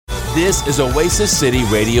This is Oasis City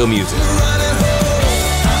Radio Music.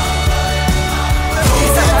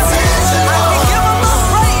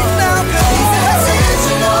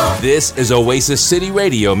 This is Oasis City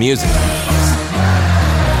Radio Music.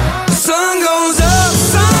 Sun goes up,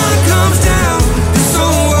 sun comes down. This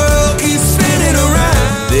whole world keeps spinning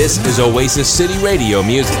around. This is Oasis City Radio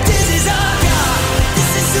Music. This is our God.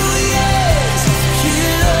 This is who He is. He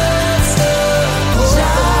loves us.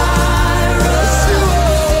 Jireh,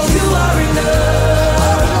 you are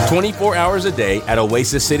enough. 24 hours a day at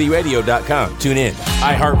OasisCityRadio.com. Tune in,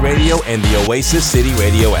 iHeartRadio, and the Oasis City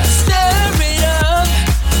Radio app. Stir it up.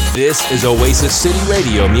 This is Oasis City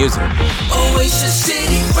Radio Music. Oasis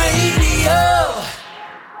City Radio.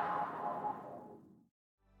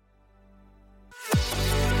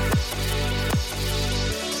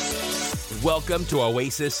 Welcome to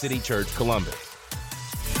Oasis City Church, Columbus.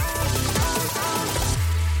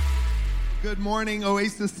 Good morning,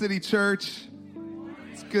 Oasis City Church.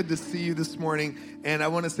 It's good to see you this morning. And I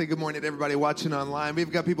want to say good morning to everybody watching online.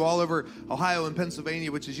 We've got people all over Ohio and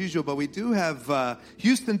Pennsylvania, which is usual, but we do have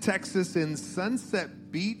Houston, Texas, and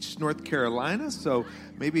Sunset Beach, North Carolina. So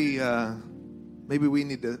maybe we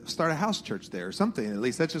need to start a house church there or something. At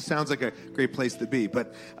least that just sounds like a great place to be.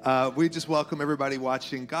 But we just welcome everybody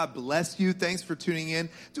watching. God bless you. Thanks for tuning in.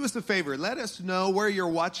 Do us a favor. Let us know where you're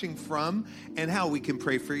watching from and how we can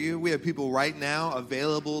pray for you. We have people right now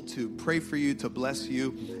available to pray for you, to bless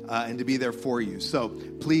you, and to be there for you. So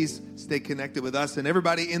please stay connected with us. And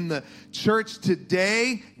everybody in the church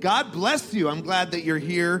today, God bless you. I'm glad that you're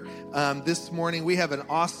here this morning. We have an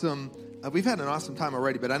awesome We've had an awesome time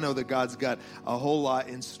already, but I know that God's got a whole lot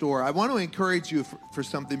in store. I want to encourage you for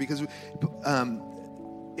something because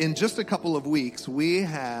in just a couple of weeks, we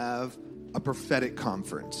have a prophetic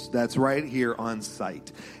conference that's right here on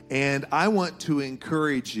site. And I want to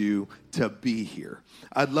encourage you to be here.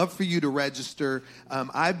 I'd love for you to register.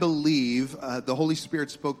 I believe the Holy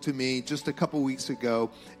Spirit spoke to me just a couple weeks ago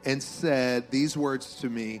and said these words to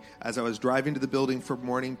me as I was driving to the building for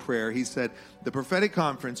morning prayer. He said, the prophetic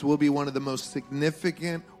conference will be one of the most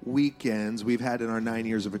significant weekends we've had in our 9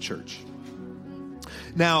 years of a church.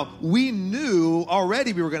 Now, we knew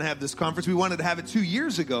already we were going to have this conference. We wanted to have it 2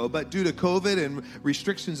 years ago, but due to COVID and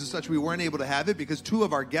restrictions and such, we weren't able to have it because two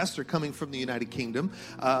of our guests are coming from the United Kingdom.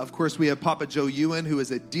 Of course, we have Papa Joe Ewan, who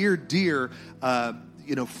is a dear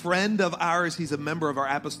friend of ours. He's a member of our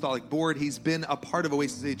apostolic board. He's been a part of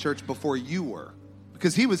Oasis City Church before you were,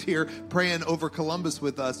 because he was here praying over Columbus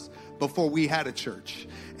with us before we had a church.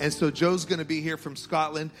 And so Joe's going to be here from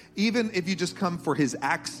Scotland. Even if you just come for his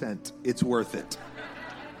accent, it's worth it.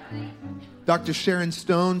 Dr. Sharon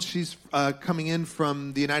Stone, she's coming in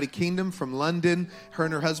from the United Kingdom, from London. Her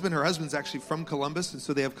and her husband's actually from Columbus, and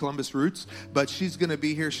so they have Columbus roots. But she's going to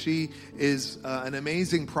be here. She is an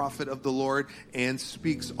amazing prophet of the Lord and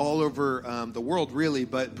speaks all over the world, really,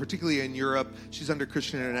 but particularly in Europe. She's under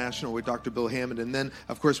Christian International with Dr. Bill Hammond. And then,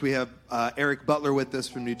 of course, we have Eric Butler with us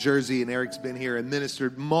from New Jersey, and Eric's been here and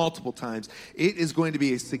ministered multiple times. It is going to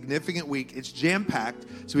be a significant week. It's jam-packed,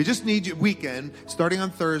 so we just need you weekend, starting on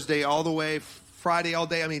Thursday all the way Friday all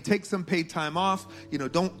day. I mean, take some paid time off.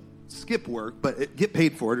 Don't skip work, but get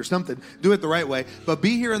paid for it or something. Do it the right way. But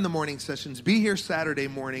be here in the morning sessions. Be here Saturday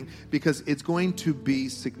morning because it's going to be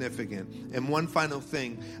significant. And one final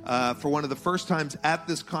thing, for one of the first times at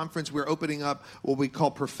this conference, we're opening up what we call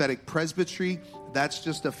prophetic presbytery. That's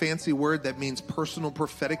just a fancy word that means personal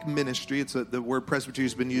prophetic ministry. It's the word presbytery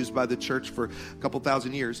has been used by the church for a couple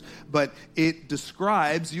thousand years, but it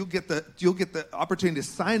describes, you'll get the opportunity to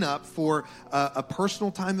sign up for a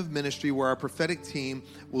personal time of ministry where our prophetic team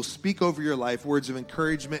will speak over your life, words of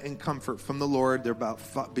encouragement and comfort from the Lord. They're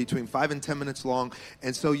about between 5 and 10 minutes long,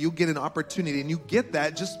 and so you get an opportunity, and you get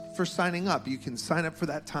that just for signing up. You can sign up for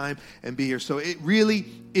that time and be here. So it really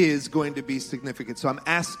is going to be significant. So I'm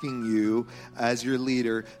asking you as your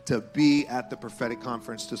leader to be at the prophetic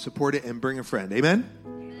conference, to support it and bring a friend.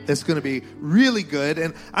 Amen? It's going to be really good.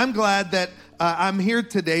 And I'm glad that I'm here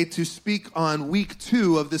today to speak on week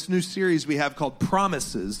 2 of this new series we have called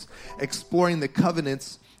Promises, exploring the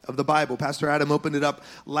covenants of the Bible. Pastor Adam opened it up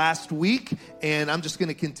last week, and I'm just going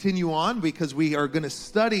to continue on because we are going to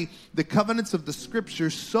study the covenants of the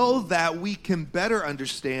Scriptures so that we can better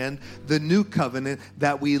understand the new covenant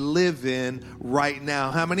that we live in right now.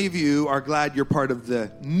 How many of you are glad you're part of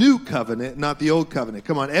the new covenant, not the old covenant?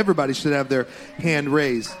 Come on, everybody should have their hand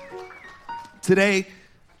raised. Today,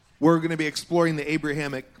 we're going to be exploring the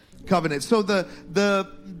Abrahamic covenant. So the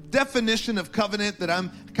definition of covenant that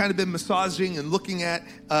I'm kind of been massaging and looking at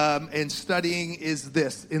and studying is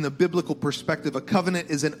this. In the biblical perspective, a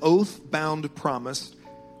covenant is an oath-bound promise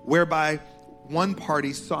whereby one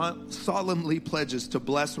party solemnly pledges to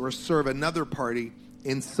bless or serve another party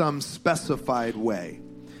in some specified way.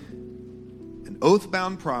 An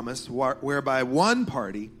oath-bound promise whereby one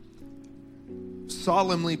party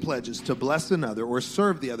solemnly pledges to bless another or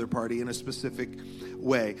serve the other party in a specific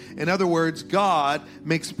way. In other words, God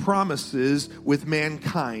makes promises with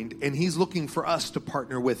mankind, and he's looking for us to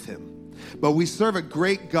partner with him. But we serve a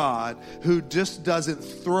great God who just doesn't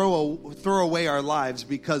throw away our lives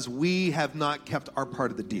because we have not kept our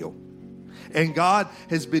part of the deal. And God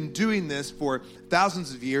has been doing this for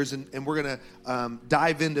thousands of years, and we're going to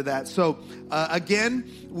dive into that. So,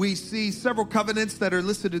 again, we see several covenants that are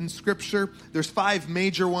listed in Scripture. There's 5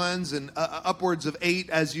 major ones and upwards of 8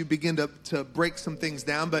 as you begin to break some things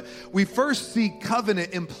down. But we first see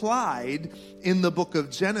covenant implied in the book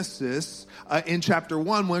of Genesis in chapter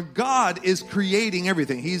 1, where God is creating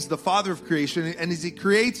everything. He's the father of creation, and as he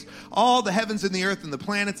creates all the heavens and the earth and the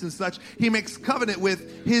planets and such, he makes covenant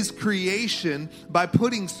with his creation by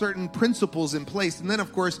putting certain principles in place. And then,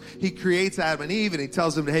 of course, he creates Adam and Eve, and he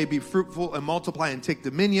tells them, hey, be fruitful and multiply and take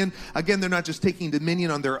dominion. Again, they're not just taking dominion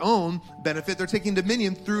on their own benefit, they're taking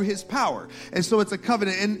dominion through his power. And so it's a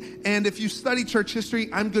covenant. And if you study church history,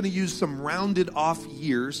 I'm going to use some rounded off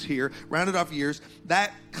years here.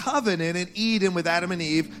 That covenant in Eden with Adam and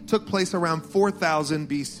Eve took place around 4000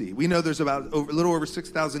 BC. We know there's about a little over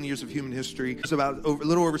 6,000 years of human history.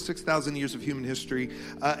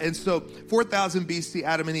 And so 4000 BC,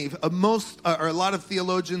 Adam and Eve. A lot of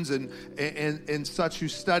theologians and such who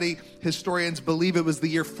study, historians believe it was the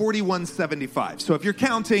year 4175. So if you're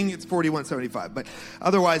counting, it's 4175. But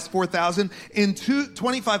otherwise, 4000. In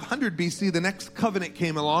 2500 BC, the next covenant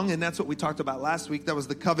came along, and that's what we talked about last week. That was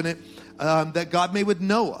the covenant that God made with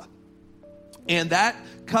Noah. And that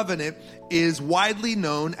covenant is widely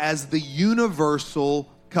known as the universal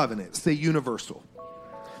covenant. Say universal.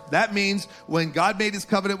 That means when God made his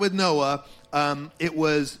covenant with Noah, it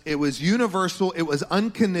was universal. It was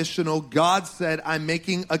unconditional. God said, I'm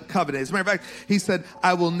making a covenant. As a matter of fact, he said,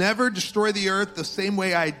 I will never destroy the earth the same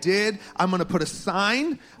way I did. I'm going to put a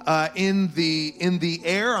sign in the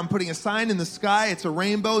air. I'm putting a sign in the sky. It's a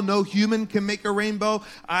rainbow. No human can make a rainbow.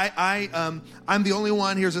 I'm the only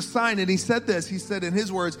one. Here's a sign. And he said this. He said in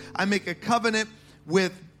his words, I make a covenant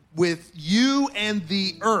with you and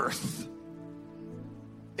the earth.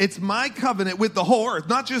 It's my covenant with the whole earth,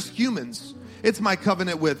 not just humans. It's my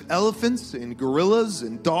covenant with elephants and gorillas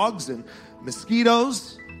and dogs and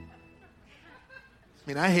mosquitoes. I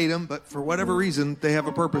mean, I hate them, but for whatever reason, they have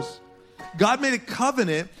a purpose. God made a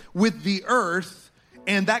covenant with the earth,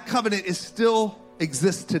 and that covenant still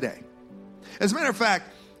exists today. As a matter of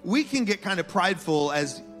fact, we can get kind of prideful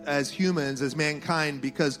as humans, as mankind,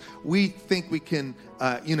 because we think we can,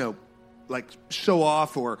 like show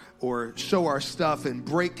off or show our stuff and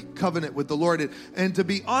break covenant with the Lord. And to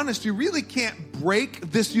be honest, you really can't break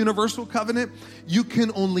this universal covenant. You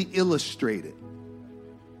can only illustrate it.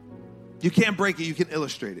 You can't break it, you can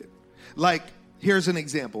illustrate it. Like, here's an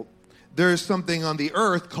example. There's something on the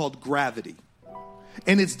earth called gravity.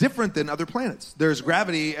 And it's different than other planets. There's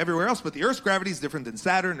gravity everywhere else, but the Earth's gravity is different than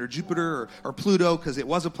Saturn or Jupiter or Pluto, because it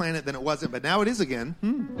was a planet, then it wasn't, but now it is again.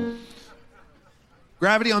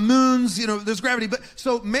 Gravity on moons, there's gravity. But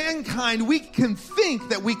so mankind, we can think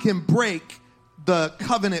that we can break the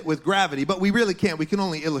covenant with gravity, but we really can't. We can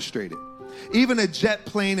only illustrate it. Even a jet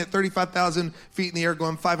plane at 35,000 feet in the air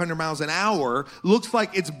going 500 miles an hour looks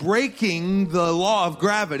like it's breaking the law of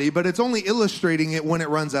gravity, but it's only illustrating it when it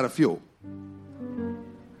runs out of fuel.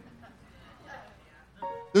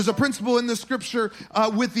 There's a principle in the scripture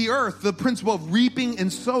with the earth, the principle of reaping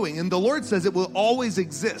and sowing. And the Lord says it will always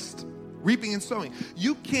exist. Reaping and sowing.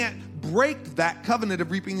 You can't break that covenant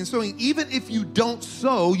of reaping and sowing. Even if you don't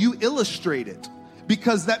sow, you illustrate it,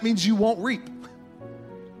 because that means you won't reap.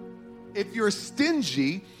 If you're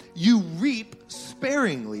stingy, you reap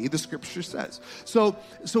sparingly, the scripture says. So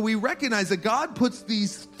we recognize that God puts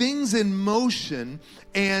these things in motion,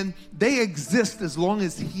 and they exist as long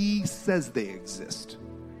as he says they exist.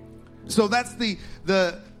 So that's the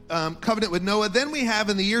covenant with Noah. Then we have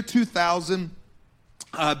in the year 2000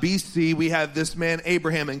 BC, we have this man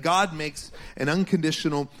Abraham, and God makes an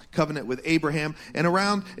unconditional covenant with Abraham.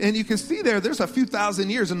 And you can see there's a few thousand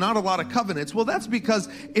years and not a lot of covenants. Well, that's because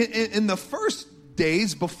in the first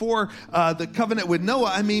days before the covenant with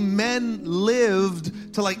Noah, I mean, men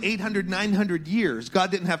lived to like 800, 900 years.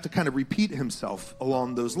 God didn't have to kind of repeat himself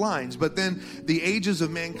along those lines. But then the ages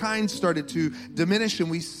of mankind started to diminish, and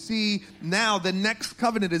we see now the next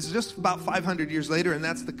covenant is just about 500 years later, and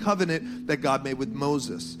that's the covenant that God made with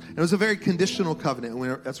Moses. And it was a very conditional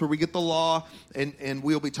covenant. That's where we get the law, and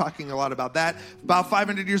we'll be talking a lot about that. About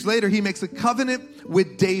 500 years later, he makes a covenant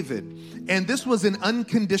with David. And this was an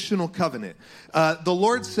unconditional covenant. The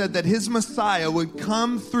Lord said that his Messiah would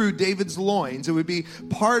come through David's loins. It would be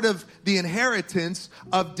part of the inheritance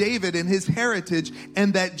of David and his heritage,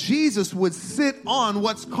 and that Jesus would sit on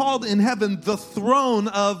what's called in heaven the throne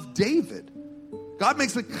of David. God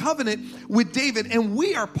makes a covenant with David, and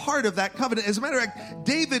we are part of that covenant. As a matter of fact,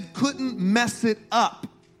 David couldn't mess it up.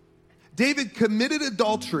 David committed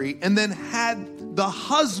adultery and then had the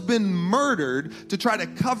husband murdered to try to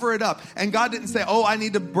cover it up. And God didn't say, I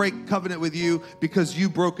need to break covenant with you because you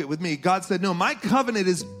broke it with me. God said, no, my covenant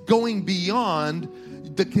is going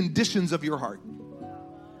beyond the conditions of your heart.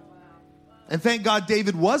 And thank God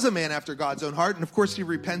David was a man after God's own heart. And of course he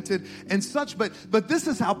repented and such. But this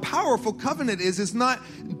is how powerful covenant is. It's not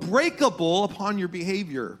breakable upon your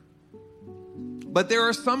behavior. But there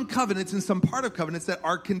are some covenants and some part of covenants that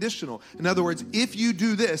are conditional. In other words, if you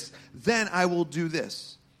do this, then I will do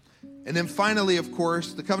this. And then finally, of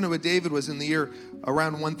course, the covenant with David was in the year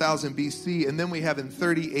around 1000 BC. And then we have in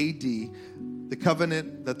 30 AD, the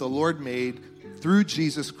covenant that the Lord made through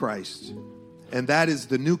Jesus Christ. And that is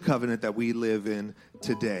the new covenant that we live in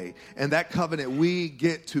today. And that covenant, we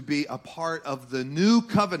get to be a part of the new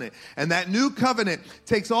covenant. And that new covenant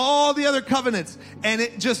takes all the other covenants and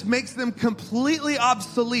it just makes them completely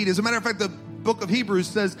obsolete. As a matter of fact, the book of Hebrews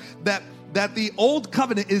says that the old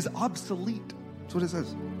covenant is obsolete. That's what it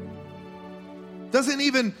says. Doesn't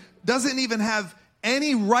even have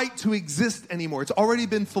any right to exist anymore. It's already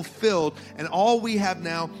been fulfilled. And all we have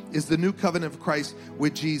now is the new covenant of Christ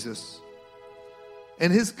with Jesus.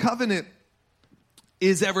 And his covenant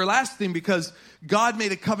is everlasting because God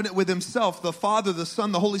made a covenant with himself, the Father, the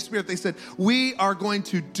Son, the Holy Spirit. They said, we are going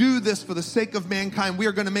to do this for the sake of mankind. We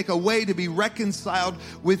are going to make a way to be reconciled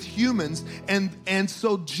with humans. And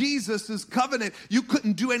so Jesus' covenant, you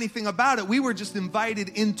couldn't do anything about it. We were just invited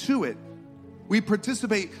into it. We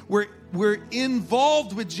participate. We're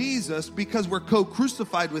involved with Jesus because we're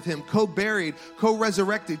co-crucified with him, co-buried,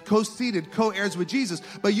 co-resurrected, co-seated, co-heirs with Jesus.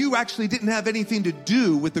 But you actually didn't have anything to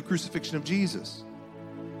do with the crucifixion of Jesus.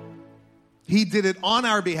 He did it on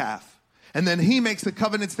our behalf. And then he makes a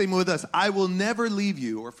covenant statement with us. I will never leave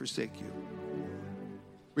you or forsake you.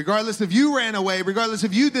 Regardless if you ran away, regardless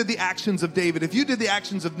if you did the actions of David, if you did the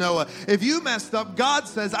actions of Noah, if you messed up, God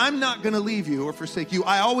says, I'm not going to leave you or forsake you.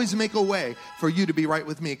 I always make a way for you to be right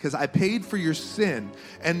with me because I paid for your sin,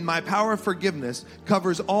 and my power of forgiveness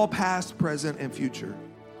covers all past, present, and future.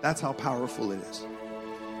 That's how powerful it is.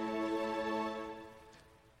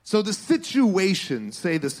 So the situation,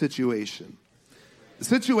 say the situation. The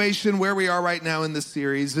situation where we are right now in this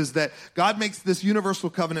series is that God makes this universal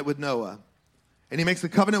covenant with Noah. And he makes a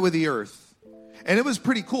covenant with the earth. And it was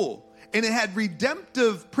pretty cool. And it had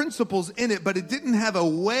redemptive principles in it, but it didn't have a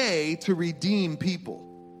way to redeem people.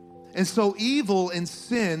 And so evil and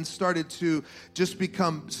sin started to just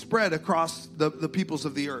become spread across the peoples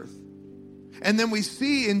of the earth. And then we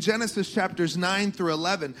see in Genesis chapters 9 through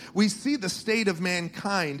 11, we see the state of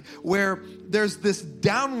mankind where there's this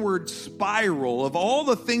downward spiral of all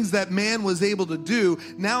the things that man was able to do.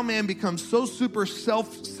 Now man becomes so super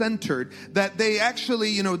self-centered that they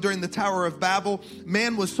actually, during the Tower of Babel,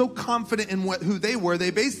 man was so confident in who they were,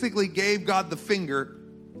 they basically gave God the finger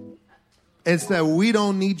and said, we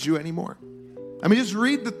don't need you anymore. I mean, just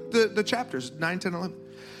read the chapters, 9, 10, 11.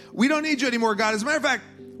 We don't need you anymore, God. As a matter of fact,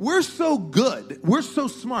 we're so good. We're so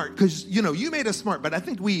smart because, you made us smart, but I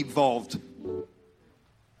think we evolved.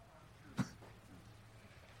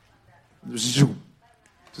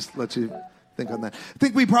 Just let you think on that. I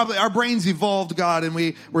think our brains evolved, God, and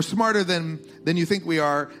we're smarter than you think we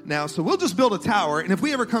are now. So we'll just build a tower, and if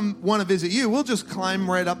we ever want to visit you, we'll just climb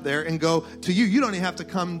right up there and go to you. You don't even have to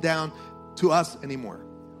come down to us anymore.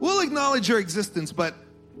 We'll acknowledge your existence, but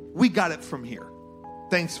we got it from here.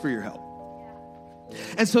 Thanks for your help.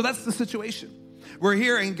 And so that's the situation. We're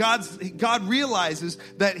here, and God realizes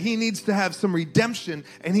that he needs to have some redemption,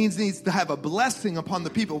 and he needs to have a blessing upon the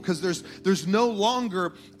people because there's no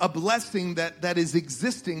longer a blessing that is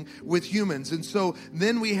existing with humans. And so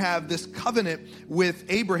then we have this covenant with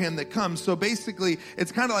Abraham that comes. So basically,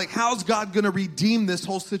 it's kind of like, how's God going to redeem this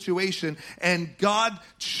whole situation? And God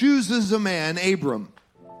chooses a man, Abram.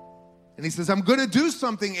 And he says, I'm going to do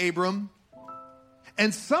something, Abram.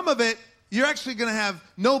 And some of it you're actually going to have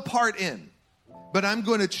no part in. But I'm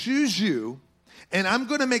going to choose you, and I'm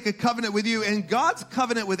going to make a covenant with you. And God's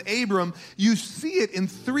covenant with Abram, you see it in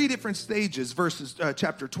 3 different stages, verses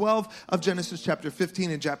chapter 12 of Genesis, chapter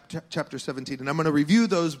 15, and chapter 17. And I'm going to review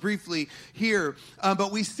those briefly here.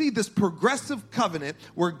 But we see this progressive covenant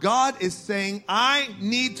where God is saying, I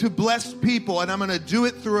need to bless people, and I'm going to do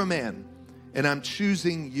it through a man. And I'm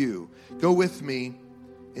choosing you. Go with me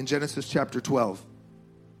in Genesis chapter 12.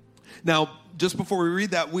 Now, just before we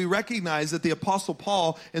read that, we recognize that the Apostle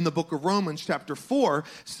Paul in the book of Romans chapter 4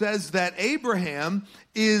 says that Abraham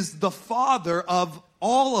is the father of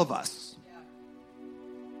all of us.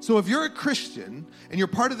 So if you're a Christian and you're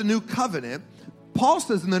part of the new covenant, Paul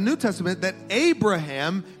says in the New Testament that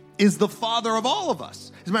Abraham is the father of all of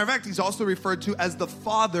us. As a matter of fact, he's also referred to as the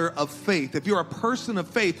father of faith. If you're a person of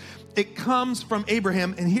faith, it comes from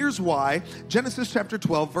Abraham, and here's why. Genesis chapter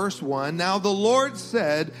 12, verse 1, Now the Lord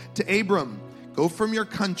said to Abram, Go from your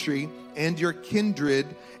country and your kindred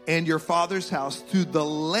and your father's house to the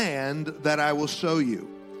land that I will show you.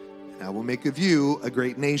 And I will make of you a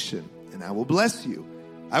great nation, and I will bless you.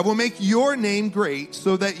 I will make your name great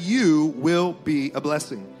so that you will be a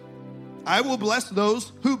blessing. I will bless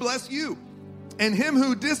those who bless you, and him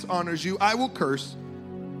who dishonors you I will curse.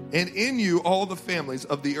 And in you all the families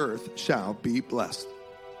of the earth shall be blessed.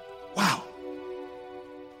 Wow.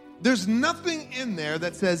 There's nothing in there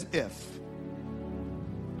that says if.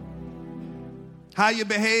 How you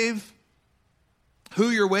behave, who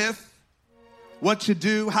you're with, what you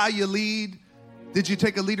do, how you lead. Did you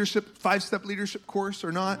take a 5-step leadership course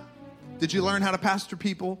or not? Did you learn how to pastor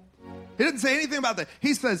people? He didn't say anything about that.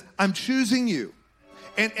 He says, I'm choosing you.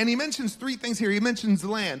 And he mentions 3 things here. He mentions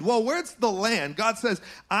land. Well, where's the land? God says,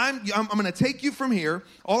 I'm going to take you from here.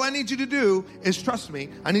 All I need you to do is trust me.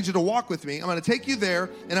 I need you to walk with me. I'm going to take you there,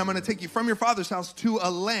 and I'm going to take you from your father's house to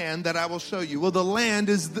a land that I will show you. Well, the land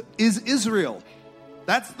is Israel.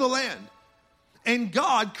 That's the land. And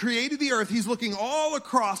God created the earth. He's looking all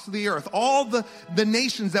across the earth, all the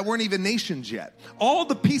nations that weren't even nations yet, all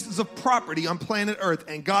the pieces of property on planet earth.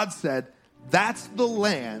 And God said, that's the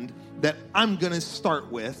land that I'm going to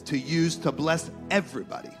start with to use to bless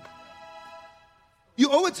everybody. You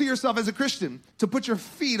owe it to yourself as a Christian to put your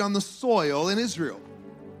feet on the soil in Israel.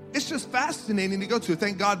 It's just fascinating to go to.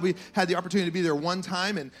 Thank God we had the opportunity to be there one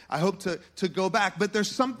time, and I hope to go back. But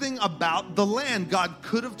there's something about the land. God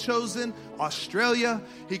could have chosen Australia.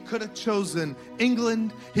 He could have chosen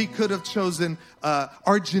England. He could have chosen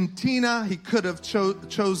Argentina. He could have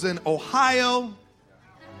chosen Ohio.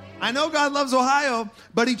 I know God loves Ohio,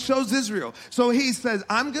 but he chose Israel. So he says,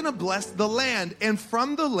 I'm going to bless the land, and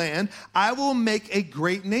from the land, I will make a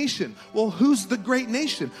great nation. Well, who's the great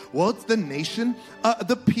nation? Well, it's the nation,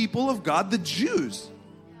 the people of God, the Jews.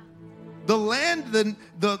 The land,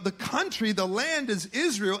 the country, the land is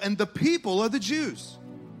Israel, and the people are the Jews.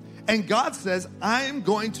 And God says, I am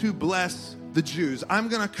going to bless the Jews. I'm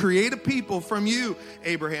going to create a people from you,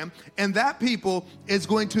 Abraham, and that people is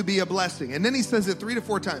going to be a blessing. And then he says it 3 to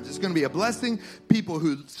 4 times. It's going to be a blessing. People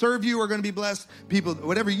who serve you are going to be blessed. People,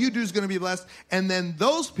 whatever you do is going to be blessed. And then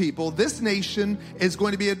those people, this nation is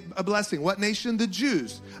going to be a blessing. What nation? The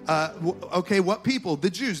Jews. Okay, what people? The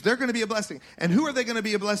Jews. They're going to be a blessing. And who are they going to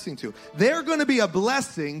be a blessing to? They're going to be a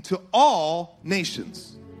blessing to all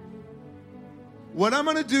nations. What I'm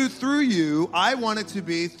going to do through you, I want it to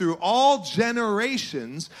be through all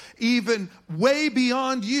generations, even way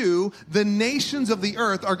beyond you. The nations of the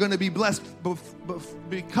earth are going to be blessed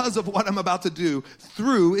because of what I'm about to do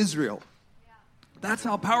through Israel. That's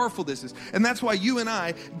how powerful this is. And that's why you and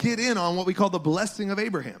I get in on what we call the blessing of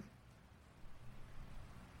Abraham.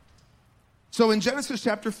 So in Genesis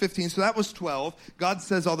chapter 15, so that was 12, God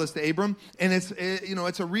says all this to Abram, and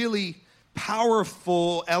it's a really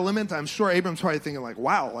powerful element. I'm sure Abram's probably thinking like,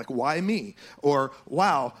 wow, like why me? Or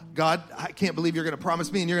wow, God, I can't believe you're going to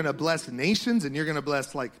promise me and you're going to bless nations and you're going to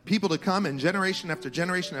bless like people to come and generation after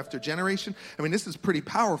generation after generation. I mean, this is pretty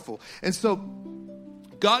powerful. And so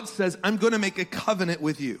God says, I'm going to make a covenant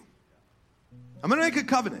with you. I'm going to make a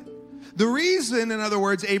covenant. The reason, in other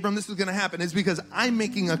words, Abram, this is going to happen is because I'm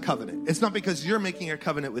making a covenant. It's not because you're making a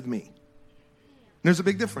covenant with me. There's a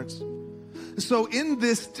big difference. So in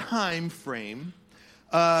this time frame,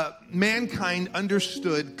 mankind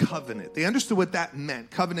understood covenant. They understood what that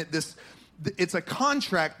meant. Covenant, it's a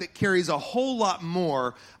contract that carries a whole lot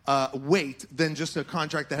more weight than just a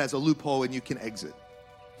contract that has a loophole and you can exit.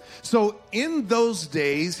 So in those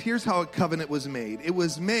days, here's how a covenant was made. It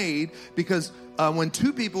was made because when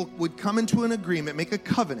two people would come into an agreement, make a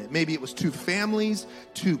covenant, maybe it was two families,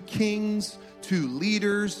 two kings, two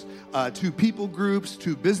leaders, two people groups,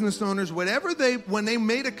 two business owners, whatever when they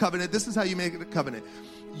made a covenant, this is how you make a covenant.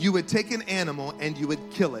 You would take an animal and you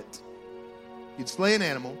would kill it. You'd slay an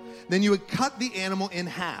animal, then you would cut the animal in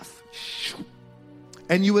half.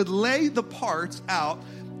 And you would lay the parts out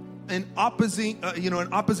in opposite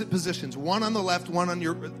positions, one on the left, one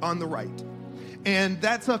on the right. And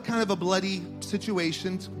that's a kind of a bloody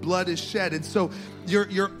situation. Blood is shed. And so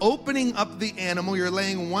you're opening up the animal. You're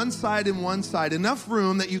laying one side and one side, enough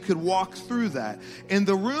room that you could walk through that. And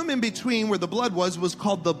the room in between where the blood was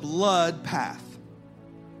called the blood path.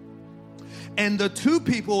 And the two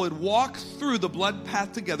people would walk through the blood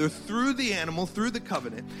path together, through the animal, through the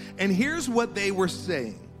covenant. And here's what they were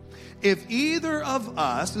saying. If either of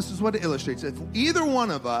us, this is what it illustrates, if either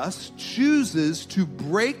one of us chooses to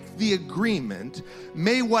break the agreement,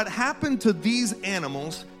 may what happened to these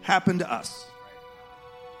animals happen to us.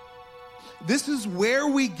 This is where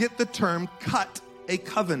we get the term cut a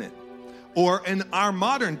covenant, or in our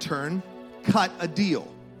modern term, cut a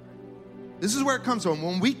deal. This is where it comes from.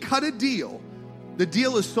 When we cut a deal, the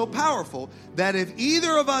deal is so powerful that if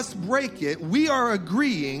either of us break it, we are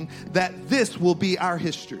agreeing that this will be our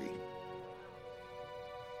history.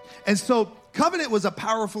 And so covenant was a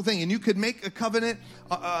powerful thing, and you could make a covenant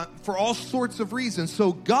for all sorts of reasons.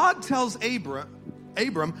 So God tells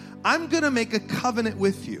Abram, I'm going to make a covenant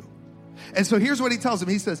with you. And so here's what he tells him.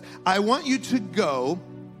 He says, I want you to go,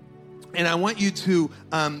 and I want you to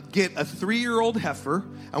get a 3-year-old heifer.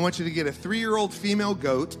 I want you to get a 3-year-old female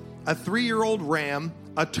goat, a 3-year-old ram,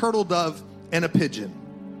 a turtle dove, and a pigeon.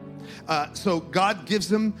 So God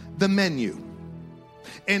gives him the menu.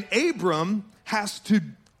 And Abram has to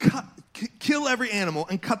kill every animal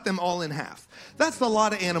and cut them all in half. That's a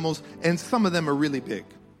lot of animals, and some of them are really big.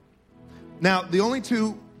 Now, the only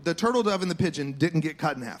two, the turtle dove and the pigeon, didn't get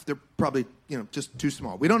cut in half. They're probably, just too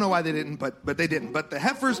small. We don't know why they didn't, but they didn't. But the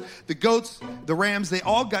heifers, the goats, the rams, they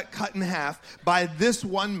all got cut in half by this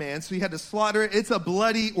one man, so he had to slaughter it. It's a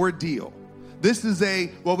bloody ordeal. This is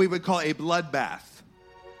what we would call a bloodbath.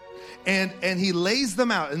 And he lays them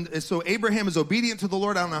out. And so Abraham is obedient to the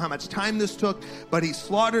Lord. I don't know how much time this took, but he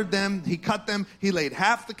slaughtered them. He cut them. He laid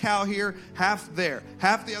half the cow here, half there,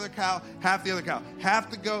 half the other cow, half the other cow, half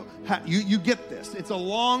the goat. You get this. It's a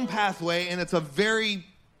long pathway, and it's a very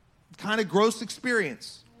kind of gross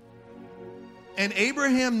experience. And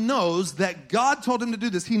Abraham knows that God told him to do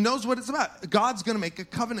this. He knows what it's about. God's going to make a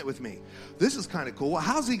covenant with me. This is kind of cool. Well,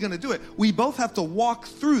 how's he going to do it? We both have to walk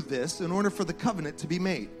through this in order for the covenant to be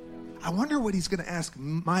made. I wonder what he's going to ask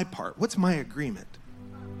my part. What's my agreement?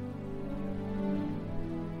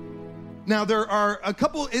 Now, there are a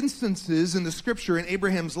couple instances in the scripture in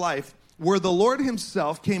Abraham's life where the Lord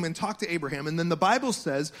himself came and talked to Abraham, and then the Bible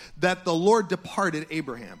says that the Lord departed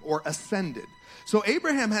Abraham or ascended. So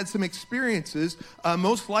Abraham had some experiences,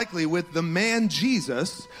 most likely with the man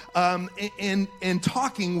Jesus, in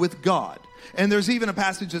talking with God. And there's even a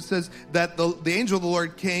passage that says that the angel of the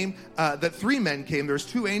Lord came, that 3 men came. There's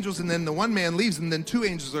 2 angels, and then the one man leaves, and then 2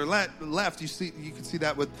 angels are left. You can see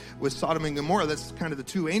that with Sodom and Gomorrah. That's kind of the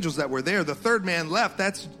 2 angels that were there. The 3rd man left.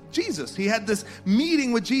 That's Jesus. He had this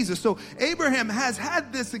meeting with Jesus. So Abraham has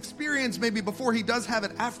had this experience maybe before. He does have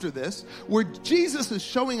it after this, where Jesus is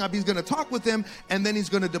showing up. He's going to talk with him, and then he's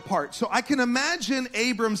going to depart. So I can imagine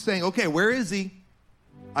Abram saying, okay, where is he?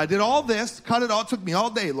 I did all this, cut it all, took me all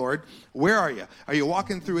day, Lord. Where are you? Are you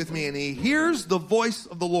walking through with me? And he hears the voice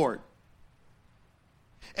of the Lord.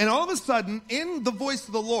 And all of a sudden, in the voice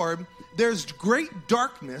of the Lord, there's great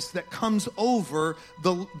darkness that comes over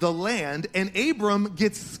the land, and Abram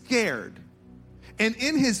gets scared. And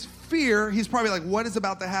in his fear, he's probably like, what is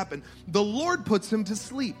about to happen? The Lord puts him to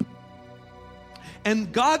sleep.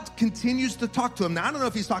 And God continues to talk to him. Now, I don't know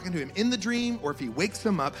if he's talking to him in the dream or if he wakes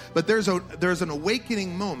him up, but there's an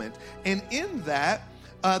awakening moment. And in that,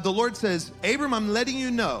 the Lord says, Abram, I'm letting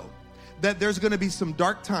you know that there's going to be some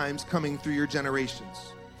dark times coming through your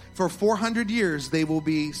generations. For 400 years, they will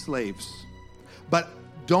be slaves. But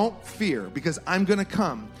don't fear, because I'm going to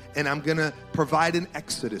come and I'm going to provide an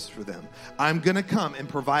exodus for them. I'm going to come and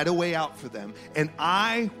provide a way out for them. And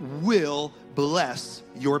I will bless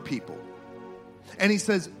your people. And he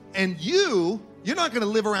says, and you're not going to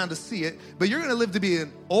live around to see it, but you're going to live to be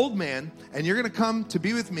an old man, and you're going to come to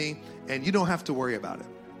be with me, and you don't have to worry about it.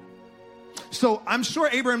 So I'm sure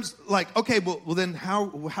Abram's like, okay, well then how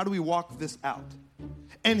do we walk this out?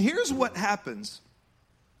 And here's what happens.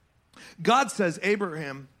 God says,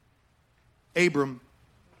 Abram,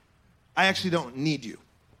 I actually don't need you.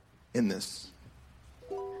 in this.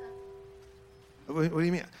 What do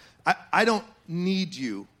you mean? I don't need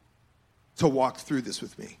you to walk through this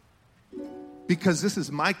with me, because this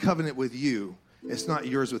is my covenant with you. It's not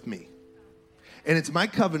yours with me. And it's my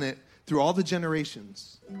covenant through all the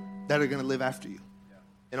generations that are going to live after you,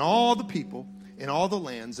 and all the people, and all the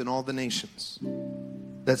lands, and all the nations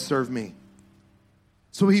that serve me.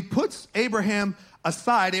 So he puts Abraham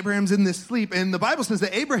aside. Abraham's in this sleep, and the Bible says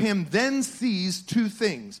that Abraham then sees two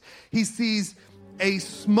things. He sees a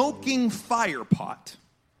smoking fire pot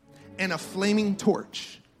and a flaming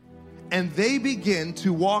torch, and they begin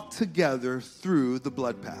to walk together through the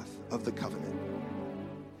blood path of the covenant.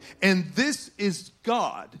 And this is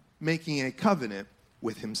God making a covenant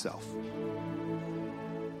with himself.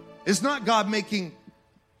 It's not God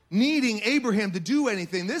needing Abraham to do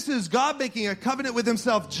anything. This is God making a covenant with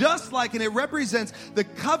himself, just like, and it represents the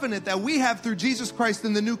covenant that we have through Jesus Christ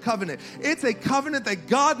in the new covenant. It's a covenant that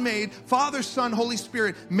God made, Father, Son, Holy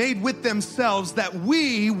Spirit, made with themselves, that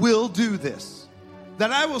we will do this.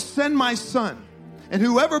 That I will send my Son, and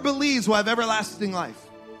whoever believes will have everlasting life.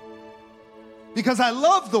 Because I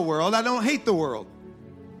love the world, I don't hate the world.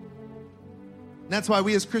 And that's why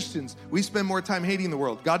we as Christians, we spend more time hating the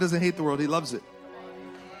world. God doesn't hate the world, he loves it.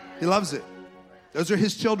 He loves it. Those are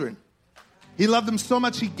his children. He loved them so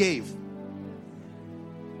much he gave.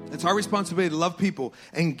 It's our responsibility to love people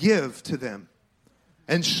and give to them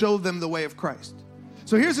and show them the way of Christ.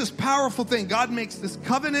 So here's this powerful thing. God makes this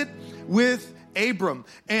covenant with Abram.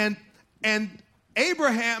 And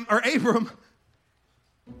Abram,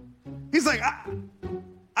 he's like,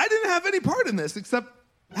 I didn't have any part in this except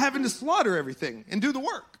having to slaughter everything and do the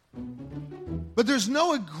work. But there's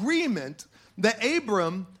no agreement that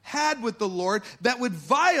Abram had with the Lord that would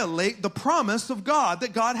violate the promise of God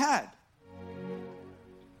that God had.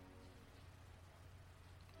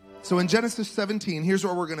 So in Genesis 17, here's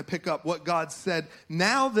where we're going to pick up what God said.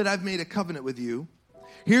 Now that I've made a covenant with you,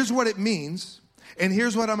 here's what it means, and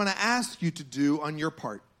here's what I'm going to ask you to do on your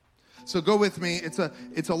part. So go with me.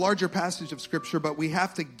 It's a larger passage of Scripture, but we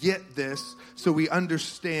have to get this so we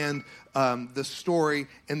understand the story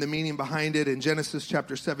and the meaning behind it. In Genesis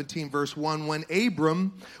chapter 17, verse 1, when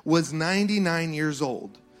Abram was 99 years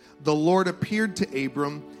old, the Lord appeared to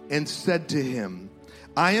Abram and said to him,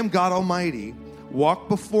 I am God Almighty. Walk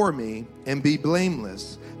before me and be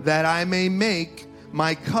blameless, that I may make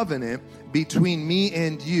my covenant between me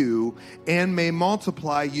and you and may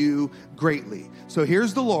multiply you greatly. So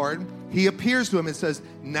here's the Lord. He appears to him and says,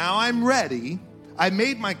 now I'm ready. I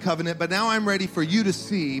made my covenant, but now I'm ready for you to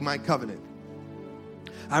see my covenant.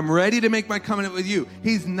 I'm ready to make my covenant with you.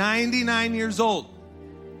 He's 99 years old.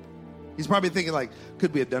 He's probably thinking like,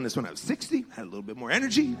 could we have done this when I was 60? Had a little bit more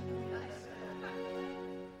energy.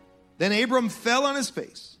 Then Abram fell on his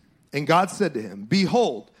face, and God said to him,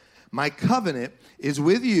 behold, my covenant is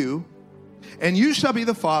with you, and you shall be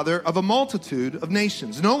the father of a multitude of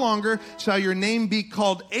nations. No longer shall your name be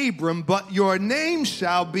called Abram, but your name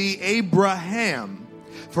shall be Abraham.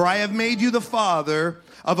 For I have made you the father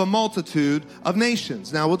of a multitude of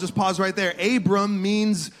nations. Now we'll just pause right there. Abram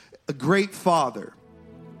means a great father.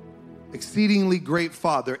 Exceedingly great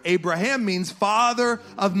father. Abraham means father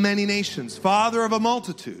of many nations, father of a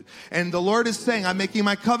multitude. And the Lord is saying, I'm making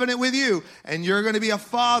my covenant with you, and you're going to be a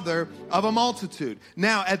father of a multitude.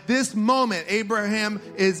 Now, at this moment, Abraham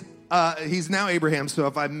is, he's now Abraham, so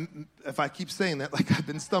if I keep saying that like I've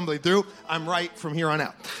been stumbling through, I'm right from here on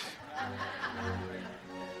out.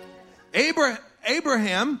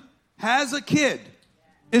 Abraham has a kid,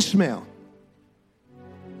 Ishmael.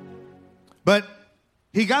 But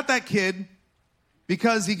he got that kid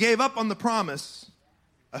because he gave up on the promise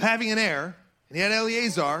of having an heir, and he had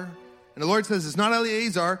Eleazar, and the Lord says, it's not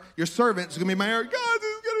Eleazar, your servant, is going to be my heir. God,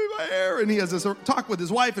 this is going to be my heir. And he has this talk with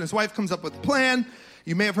his wife, and his wife comes up with a plan.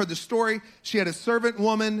 You may have heard the story. She had a servant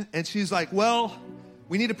woman, and she's like, well,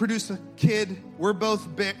 we need to produce a kid. We're both,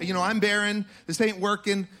 I'm barren. This ain't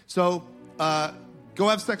working. So go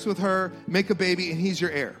have sex with her, make a baby, and he's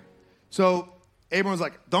your heir. So Abram was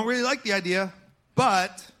like, don't really like the idea.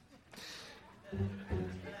 But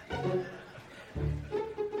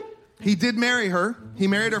he did marry her. He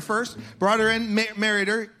married her first, brought her in, married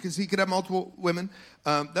her, because he could have multiple women.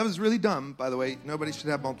 That was really dumb, by the way. Nobody should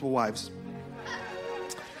have multiple wives.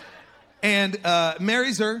 And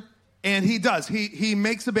marries her, and he does. He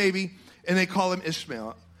makes a baby, and they call him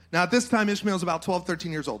Ishmael. Now, at this time, Ishmael's about 12,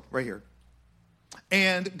 13 years old, right here.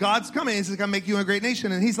 And God's coming. He's like, I'll make you a great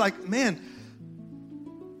nation. And he's like, man,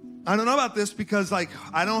 I don't know about this because, like,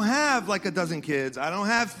 I don't have, like, a dozen kids. I don't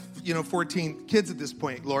have, 14 kids at this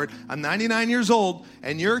point, Lord. I'm 99 years old,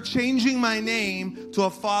 and you're changing my name to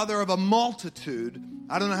a father of a multitude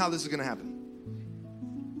I don't know how this is going to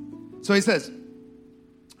happen. So he says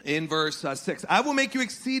in verse 6, I will make you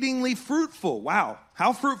exceedingly fruitful. Wow.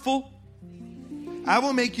 How fruitful? I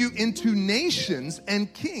will make you into nations,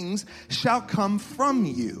 and kings shall come from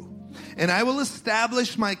you. And I will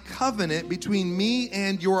establish my covenant between me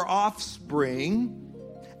and your offspring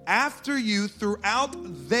after you throughout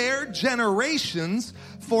their generations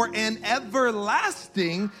for an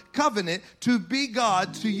everlasting covenant to be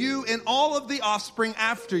God to you and all of the offspring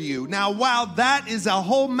after you. Now, wow, that is a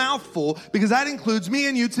whole mouthful because that includes me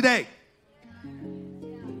and you today.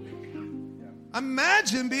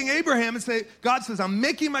 Imagine being Abraham and say, God says, I'm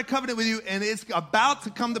making my covenant with you and it's about to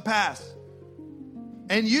come to pass.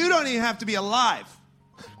 And you don't even have to be alive.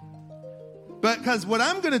 But because what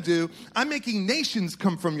I'm going to do, I'm making nations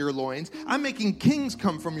come from your loins. I'm making kings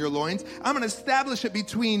come from your loins. I'm going to establish it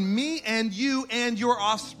between me and you and your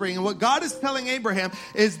offspring. And what God is telling Abraham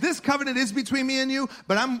is this covenant is between me and you,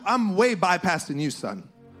 but I'm way bypassing you, son.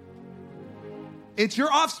 It's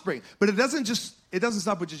your offspring. But it doesn't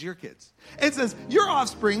stop with just your kids. It says your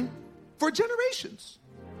offspring for generations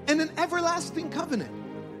and an everlasting covenant.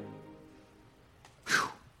 Whew.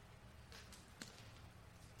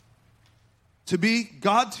 To be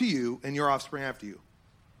God to you and your offspring after you.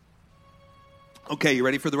 Okay, you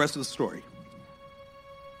ready for the rest of the story?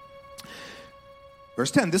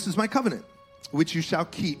 Verse 10, this is my covenant, which you shall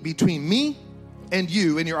keep between me and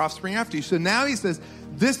you and your offspring after you. So now he says,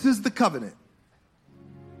 this is the covenant.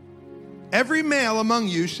 Every male among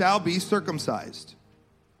you shall be circumcised.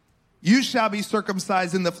 You shall be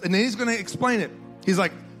circumcised and then he's going to explain it. He's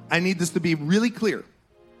like, I need this to be really clear.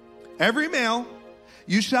 Every male,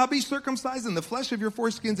 you shall be circumcised in the flesh of your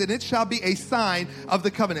foreskins, and it shall be a sign of the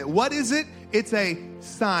covenant. What is it? It's a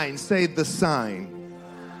sign. Say the sign.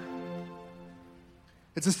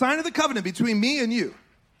 It's a sign of the covenant between me and you.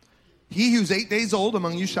 He who's 8 days old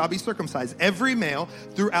among you shall be circumcised, every male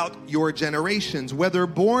throughout your generations, whether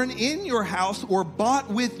born in your house or bought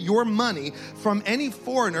with your money from any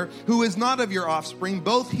foreigner who is not of your offspring.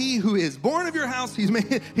 Both he who is born of your house,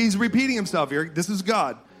 he's repeating himself here. This is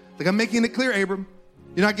God. Like I'm making it clear, Abram.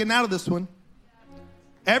 You're not getting out of this one.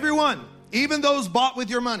 Everyone, even those bought with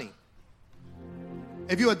your money.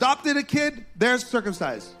 If you adopted a kid, they're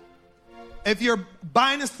circumcised. If you're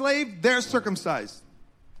buying a slave, they're circumcised.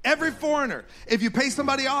 Every foreigner, if you pay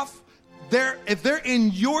somebody off, if they're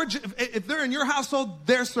in your household,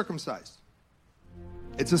 they're circumcised.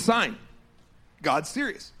 It's a sign. God's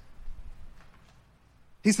serious.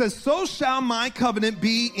 He says, so shall my covenant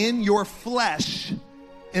be in your flesh,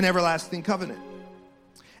 an everlasting covenant.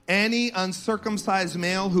 Any uncircumcised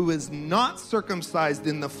male who is not circumcised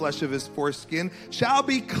in the flesh of his foreskin shall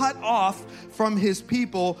be cut off from his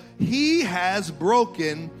people. He has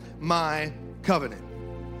broken my covenant.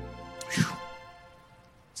 Whew.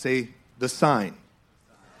 Say the sign.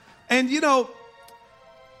 And you know,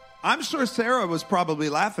 I'm sure Sarah was probably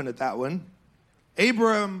laughing at that one.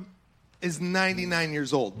 Abram is 99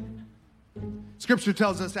 years old. Scripture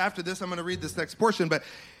tells us after this, I'm going to read this next portion, but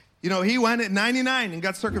you know, he went at 99 and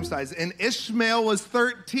got circumcised. And Ishmael was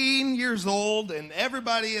 13 years old, and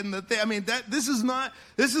everybody in the this is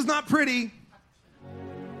not pretty.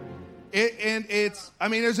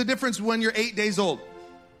 There's a difference when you're 8 days old.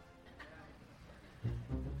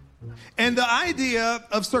 And the idea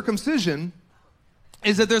of circumcision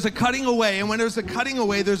is that there's a cutting away, and when there's a cutting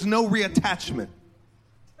away, there's no reattachment.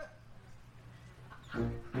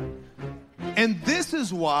 And this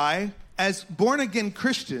is why, as born-again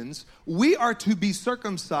Christians, we are to be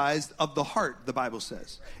circumcised of the heart, the Bible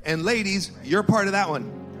says. And ladies, you're part of that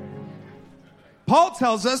one. Paul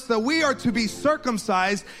tells us that we are to be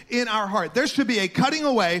circumcised in our heart. There should be a cutting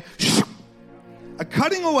away,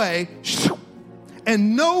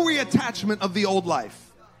 and no reattachment of the old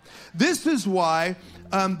life. This is why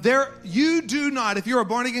you do not, if you're a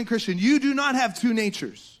born-again Christian, you do not have two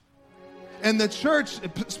natures. And the church,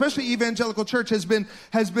 especially evangelical church, has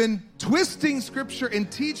been twisting scripture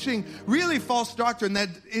and teaching really false doctrine that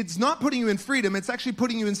it's not putting you in freedom, it's actually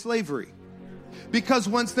putting you in slavery. Because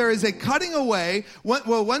once there is a cutting away,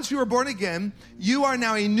 once you are born again, you are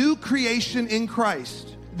now a new creation in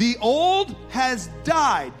Christ. The old has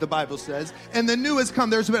died, the Bible says, and the new has come.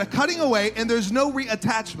 There's been a cutting away, and there's no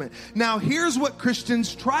reattachment. Now, here's what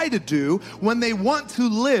Christians try to do when they want to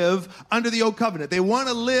live under the old covenant. They want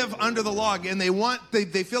to live under the law, and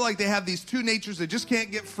they feel like they have these two natures. They just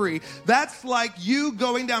can't get free. That's like you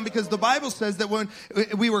going down, because the Bible says that when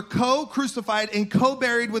we were co-crucified and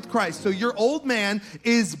co-buried with Christ. So your old man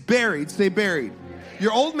is buried. Say buried.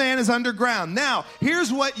 Your old man is underground. Now,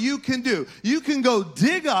 here's what you can do. You can go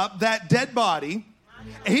dig up that dead body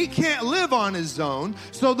He can't live on his own.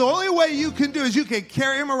 So the only way you can do is you can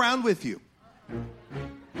carry him around with you.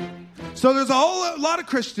 So there's a whole lot of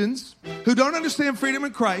Christians who don't understand freedom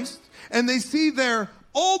in Christ, and they see their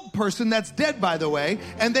old person that's dead, by the way,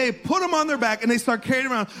 and they put him on their back and they start carrying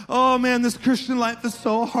him around. Oh man, this Christian life is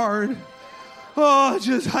so hard. Oh,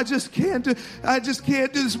 I just can't do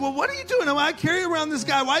this. Well, what are you doing? I carry around this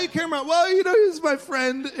guy. Why are you carrying around? Well, he's my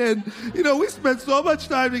friend, and we spent so much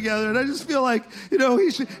time together, and I just feel like,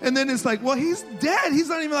 he should. And then it's like, well, he's dead. He's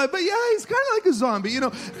not even alive. But yeah, he's kind of like a zombie,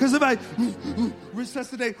 because if I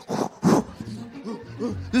resuscitate,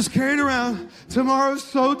 just carried around, tomorrow's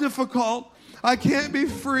so difficult. I can't be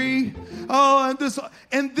free. Oh,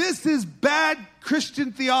 and this is bad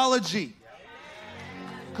Christian theology.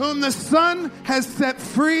 Whom the Son has set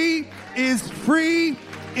free is free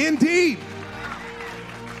indeed.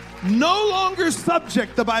 No longer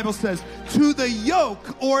subject, the Bible says, to the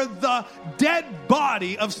yoke or the dead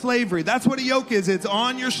body of slavery. That's what a yoke is. It's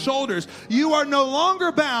on your shoulders. You are no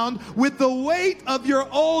longer bound with the weight of your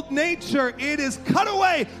old nature. It is cut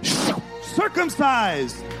away,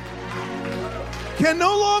 circumcised. Can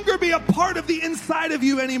no longer be a part of the inside of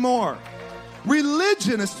you anymore.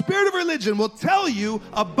 Religion, a spirit of religion, will tell you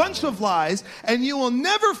a bunch of lies, and you will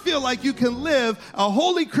never feel like you can live a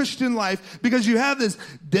holy Christian life because you have this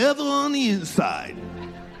devil on the inside.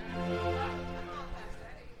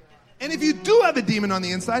 And if you do have a demon on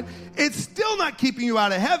the inside, it's still not keeping you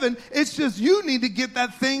out of heaven. It's just you need to get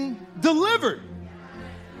that thing delivered.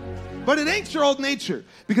 But it ain't your old nature,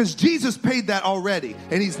 because Jesus paid that already,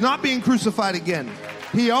 and he's not being crucified again.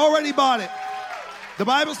 He already bought it. The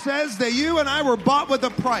Bible says that you and I were bought with a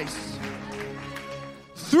price.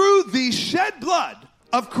 Through the shed blood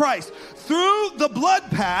of Christ, through the blood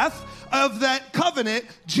path of that covenant,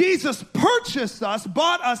 Jesus purchased us,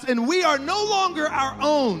 bought us, and we are no longer our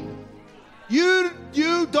own. You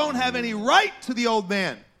don't have any right to the old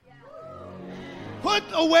man. Put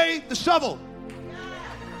away the shovel.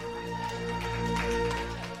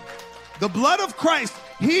 The blood of Christ,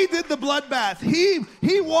 he did the blood bath. He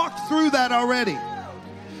walked through that already.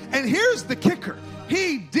 And here's the kicker.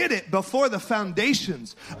 He did it before the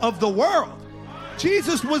foundations of the world.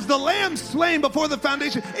 Jesus was the lamb slain before the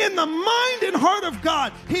foundation. In the mind and heart of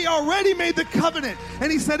God, he already made the covenant.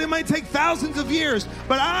 And he said it might take thousands of years,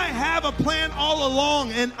 but I have a plan all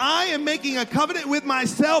along, and I am making a covenant with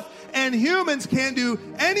myself, and humans can't do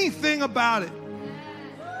anything about it.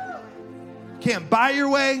 Can't buy your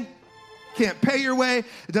way. Can't pay your way.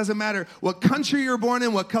 It doesn't matter what country you're born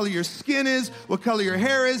in, what color your skin is, what color your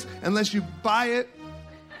hair is, unless you buy it.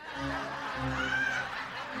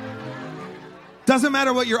 Doesn't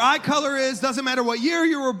matter what your eye color is. Doesn't matter what year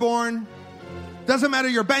you were born. Doesn't matter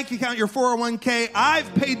your bank account, your 401k.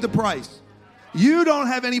 I've paid the price. You don't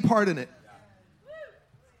have any part in it.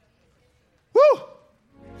 Woo!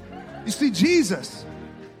 You see, Jesus.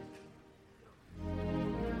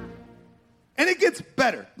 And it gets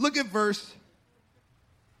better. Look at verse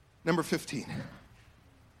number 15.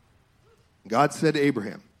 God said to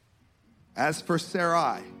Abraham, as for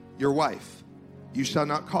Sarai, your wife, you shall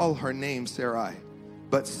not call her name Sarai,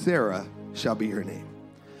 but Sarah shall be her name.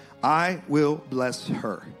 I will bless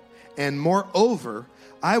her. And moreover,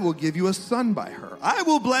 I will give you a son by her. I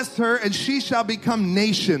will bless her, and she shall become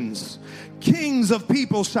nations. Kings of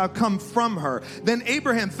people shall come from her. Then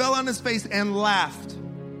Abraham fell on his face and laughed.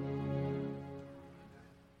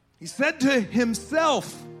 He said to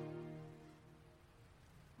himself,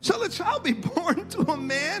 shall a child be born to a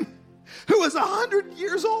man who is 100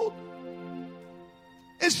 years old?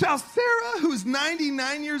 And shall Sarah, who's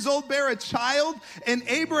 99 years old, bear a child? And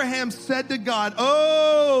Abraham said to God,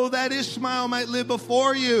 oh, that Ishmael might live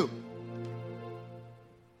before you.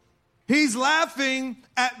 He's laughing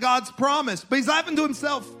at God's promise, but he's laughing to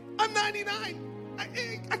himself. I'm 99.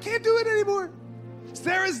 I can't do it anymore.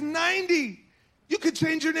 Sarah's 90. You could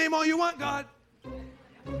change your name all you want, God.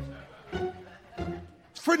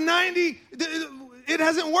 For 90, it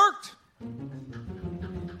hasn't worked.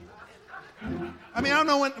 I mean, I don't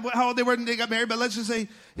know how old they were when they got married, but let's just say,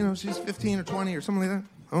 she's 15 or 20 or something like that.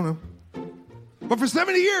 I don't know. But for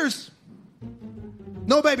 70 years,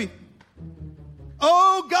 no baby.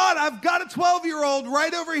 Oh, God, I've got a 12-year-old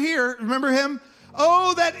right over here. Remember him?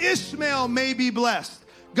 Oh, that Ishmael may be blessed.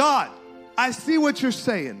 God, I see what you're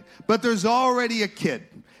saying, but there's already a kid.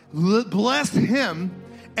 Bless him,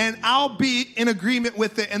 and I'll be in agreement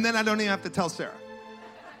with it, and then I don't even have to tell Sarah.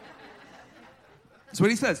 That's what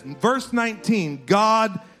he says. In verse 19,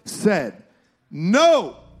 God said,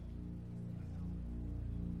 no.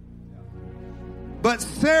 But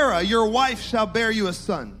Sarah, your wife, shall bear you a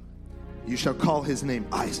son. You shall call his name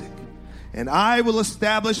Isaac. And I will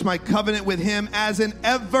establish my covenant with him as an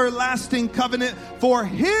everlasting covenant for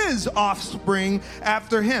his offspring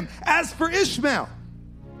after him. As for Ishmael,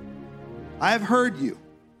 I have heard you,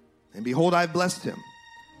 and behold, I have blessed him.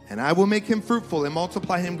 And I will make him fruitful and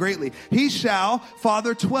multiply him greatly. He shall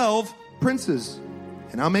father 12 princes,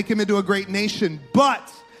 and I'll make him into a great nation.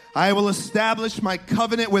 But I will establish my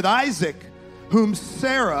covenant with Isaac, whom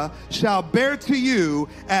Sarah shall bear to you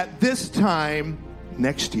at this time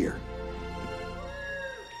next year.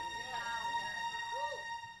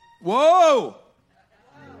 Whoa!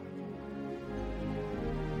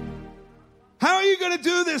 How are you going to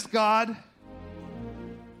do this, God?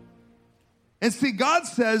 And see, God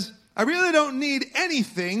says, I really don't need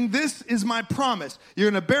anything. This is my promise.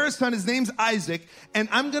 You're going to bear a son. His name's Isaac, and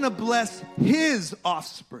I'm going to bless his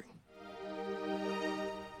offspring.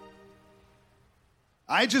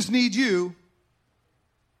 I just need you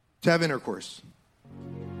to have intercourse.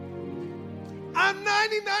 I'm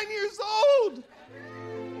 99 years old.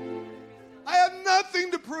 I have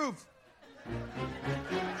nothing to prove.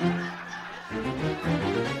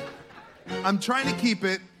 I'm trying to keep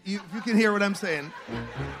it. You can hear what I'm saying.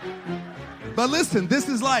 But listen, this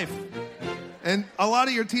is life. And a lot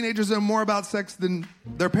of your teenagers know more about sex than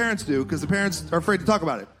their parents do because the parents are afraid to talk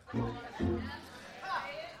about it.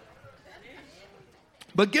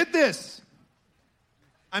 But get this.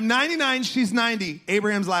 I'm 99, she's 90.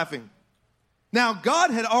 Abraham's laughing. Now, God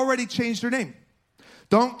had already changed her name.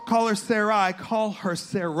 Don't call her Sarai, call her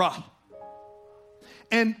Sarah.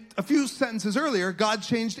 And a few sentences earlier, God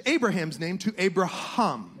changed Abraham's name to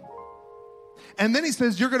Abraham. And then he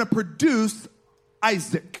says, you're going to produce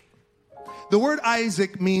Isaac. The word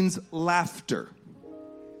Isaac means laughter.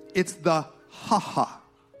 It's the ha-ha.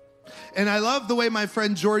 And I love the way my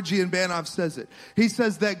friend Georgie in Banov says it. He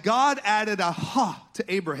says that God added a ha to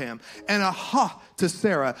Abraham and a ha to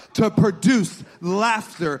Sarah to produce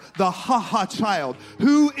laughter, the ha-ha child,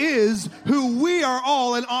 who we are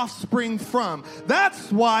all an offspring from.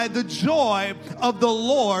 That's why the joy of the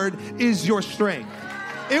Lord is your strength.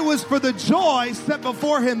 It was for the joy set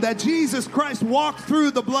before him that Jesus Christ walked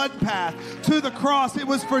through the blood path to the cross. It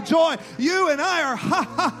was for joy. You and I are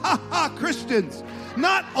ha-ha-ha-ha Christians.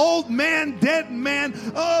 Not old man, dead man.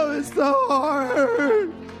 Oh, it's so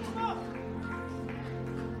hard.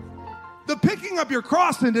 The picking up your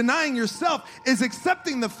cross and denying yourself is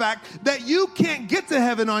accepting the fact that you can't get to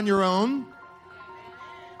heaven on your own.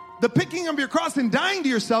 The picking up your cross and dying to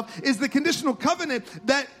yourself is the conditional covenant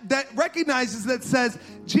that recognizes, that says,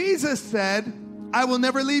 Jesus said, I will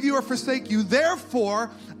never leave you or forsake you.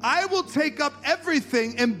 Therefore, I will take up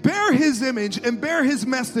everything and bear his image and bear his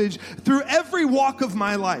message through every walk of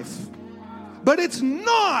my life. But it's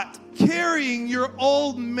not carrying your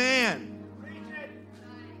old man.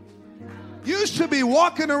 You should be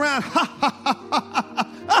walking around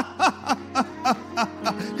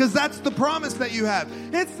because that's the promise that you have.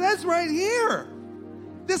 It says right here,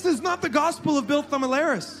 this is not the gospel of Bill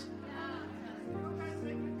Thumalaris.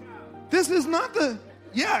 This is not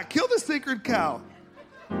kill the sacred cow.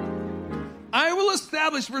 I will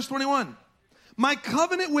establish, verse 21, my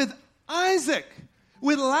covenant with Isaac,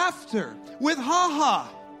 with laughter, with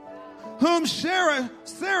ha-ha, whom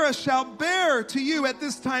Sarah shall bear to you at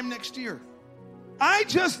this time next year. I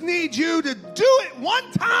just need you to do it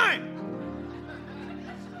one time.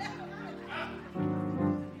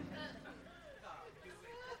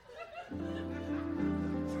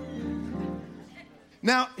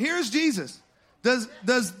 Now, here's Jesus. Does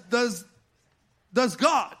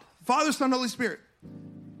God, Father, Son, Holy Spirit,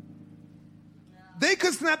 they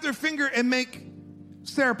could snap their finger and make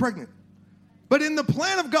Sarah pregnant. But in the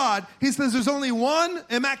plan of God, he says there's only one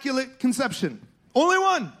immaculate conception. Only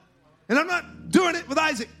one. And I'm not doing it with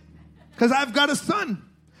Isaac because I've got a son,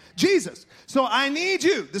 Jesus. So I need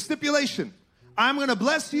you, the stipulation. I'm going to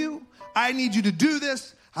bless you. I need you to do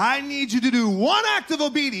this. I need you to do one act of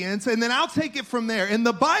obedience, and then I'll take it from there. And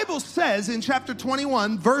the Bible says in chapter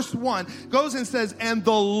 21, verse 1, goes and says, and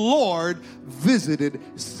the Lord visited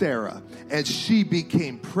Sarah, and she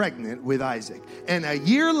became pregnant with Isaac. And a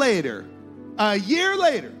year later,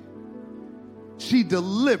 she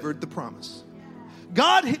delivered the promise.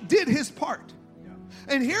 God did his part.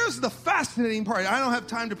 And here's the fascinating part. I don't have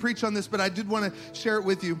time to preach on this, but I did want to share it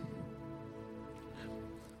with you.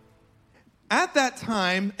 At that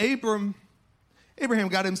time, Abraham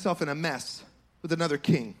got himself in a mess with another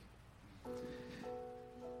king.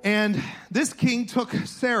 And this king took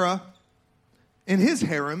Sarah in his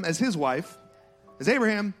harem as his wife, as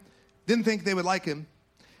Abraham didn't think they would like him,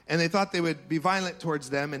 and they thought they would be violent towards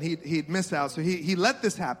them, and he'd miss out. So he let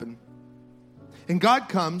this happen. And God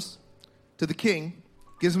comes to the king,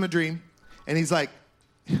 gives him a dream, And he's like,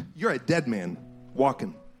 you're a dead man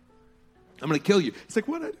walking. I'm going to kill you. He's like,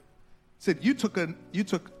 what? He said, you took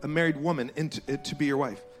a married woman to be your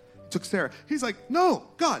wife. Took Sarah. He's like, no,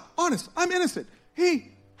 God, honest, I'm innocent.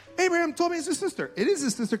 Abraham told me it's his sister. It is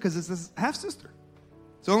his sister because it's his half-sister.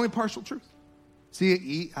 It's only partial truth.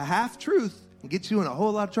 See, a half-truth can get you in a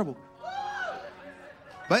whole lot of trouble.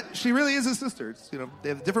 But she really is his sister. It's, they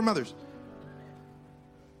have different mothers.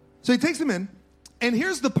 So he takes him in, and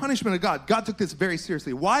here's the punishment of God. God took this very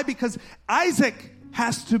seriously. Why? Because Isaac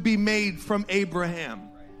has to be made from Abraham.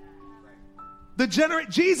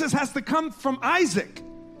 Jesus has to come from Isaac.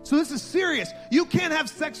 So this is serious. You can't have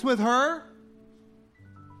sex with her,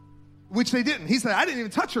 which they didn't. He said, I didn't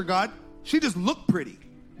even touch her, God. She just looked pretty.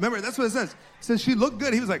 Remember, that's what it says. It says she looked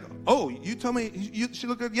good. He was like, oh, you told me she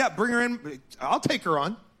looked good? Yeah, bring her in. I'll take her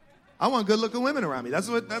on. I want good-looking women around me. That's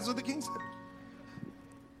what the king said.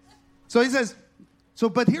 So he says,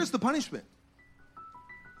 but here's the punishment.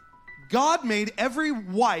 God made every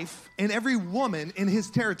wife and every woman in his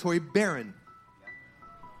territory barren.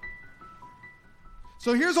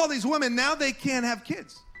 So here's all these women. Now they can't have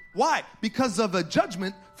kids. Why? Because of a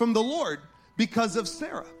judgment from the Lord because of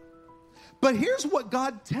Sarah. But here's what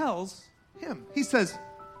God tells him. He says,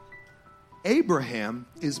 Abraham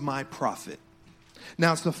is my prophet.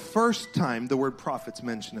 Now, it's the first time the word prophet's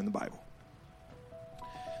mentioned in the Bible.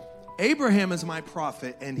 Abraham is my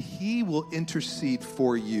prophet, and he will intercede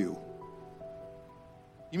for you.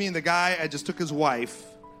 You mean the guy I just took his wife?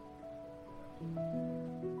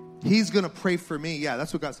 He's going to pray for me. Yeah,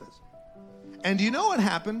 that's what God says. And do you know what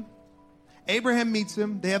happened? Abraham meets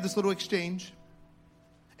him. They have this little exchange.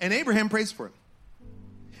 And Abraham prays for him.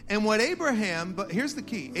 And but here's the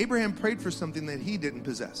key. Abraham prayed for something that he didn't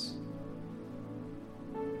possess.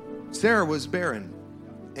 Sarah was barren.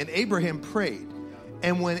 And Abraham prayed.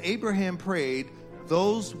 And when Abraham prayed,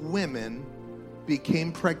 those women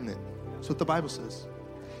became pregnant. That's what the Bible says.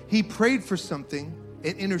 He prayed for something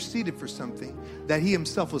and interceded for something that he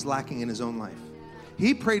himself was lacking in his own life.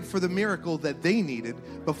 He prayed for the miracle that they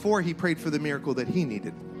needed before he prayed for the miracle that he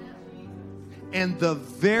needed. And the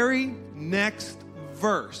very next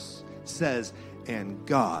verse says, and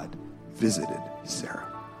God visited Sarah.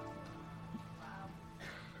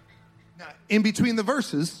 Now, in between the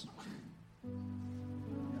verses,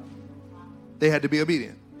 they had to be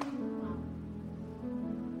obedient.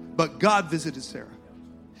 But God visited Sarah.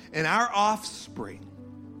 And our offspring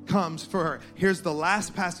comes for her. Here's the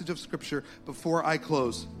last passage of scripture before I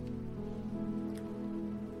close.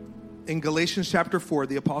 In Galatians chapter 4,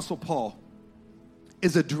 the Apostle Paul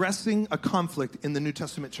is addressing a conflict in the New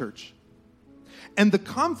Testament church. And the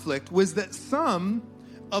conflict was that some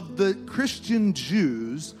of the Christian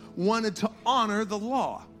Jews wanted to honor the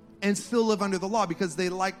law and still live under the law because they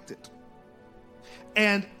liked it.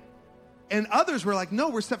 And others were like, no,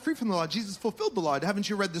 we're set free from the law. Jesus fulfilled the law. Haven't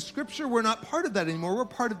you read the scripture? We're not part of that anymore. We're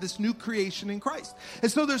part of this new creation in Christ. And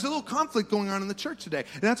so there's a little conflict going on in the church today.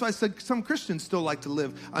 And that's why I said some Christians still like to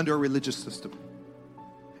live under a religious system.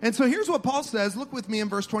 And so here's what Paul says. Look with me in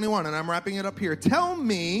verse 21, and I'm wrapping it up here. Tell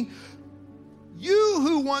me, you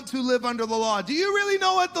who want to live under the law, do you really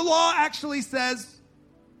know what the law actually says?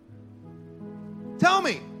 Tell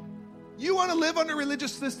me, you want to live under a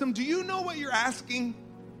religious system? Do you know what you're asking?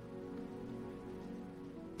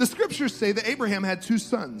 The scriptures say that Abraham had two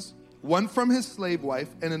sons, one from his slave wife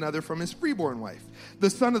and another from his freeborn wife. The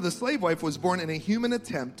son of the slave wife was born in a human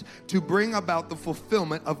attempt to bring about the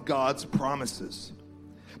fulfillment of God's promises.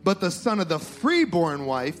 But the son of the freeborn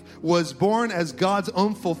wife was born as God's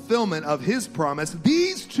own fulfillment of his promise.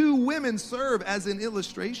 These two women serve as an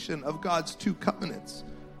illustration of God's two covenants.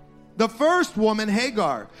 The first woman,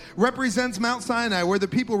 Hagar, represents Mount Sinai, where the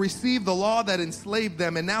people received the law that enslaved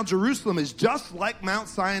them. And now Jerusalem is just like Mount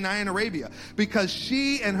Sinai in Arabia, because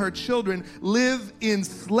she and her children live in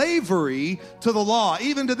slavery to the law,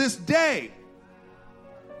 even to this day.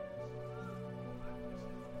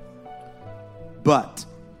 But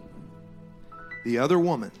the other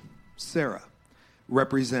woman, Sarah,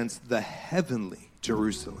 represents the heavenly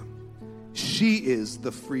Jerusalem. She is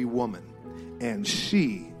the free woman, and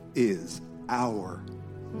she is our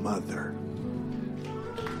mother.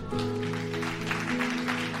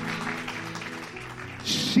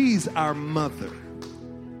 She's our mother.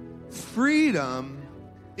 Freedom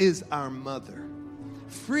is our mother.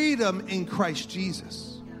 Freedom in Christ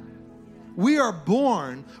Jesus. We are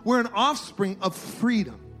born, we're an offspring of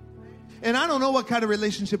freedom. And I don't know what kind of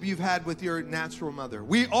relationship you've had with your natural mother.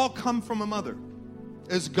 We all come from a mother.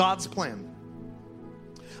 It's God's plan.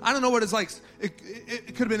 I don't know what it's like. It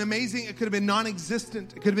could have been amazing. It could have been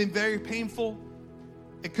non-existent. It could have been very painful.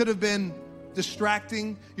 It could have been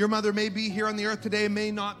distracting. Your mother may be here on the earth today,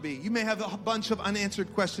 may not be. You may have a bunch of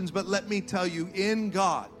unanswered questions, but let me tell you, in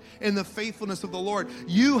God, in the faithfulness of the Lord,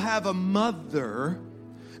 you have a mother,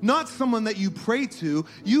 not someone that you pray to.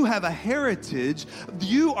 You have a heritage.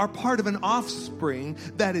 You are part of an offspring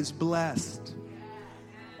that is blessed.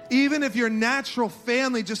 Even if your natural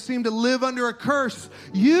family just seemed to live under a curse,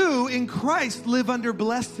 you in Christ live under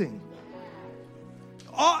blessing.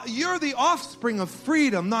 You're the offspring of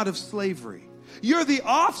freedom, not of slavery. You're the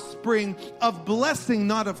offspring of blessing,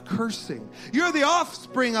 not of cursing. You're the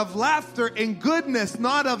offspring of laughter and goodness,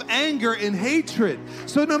 not of anger and hatred.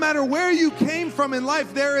 So no matter where you came from in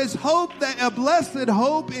life, there is hope, a blessed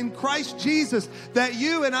hope in Christ Jesus, that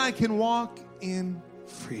you and I can walk in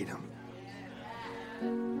freedom.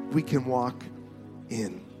 We can walk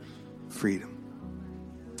in freedom.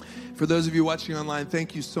 For those of you watching online,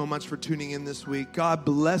 thank you so much for tuning in this week. God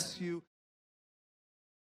bless you.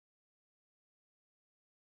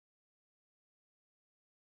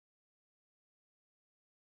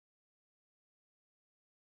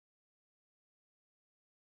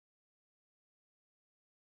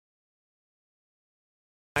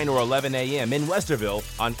 Or 11 a.m. in Westerville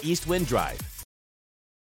on East Wind Drive.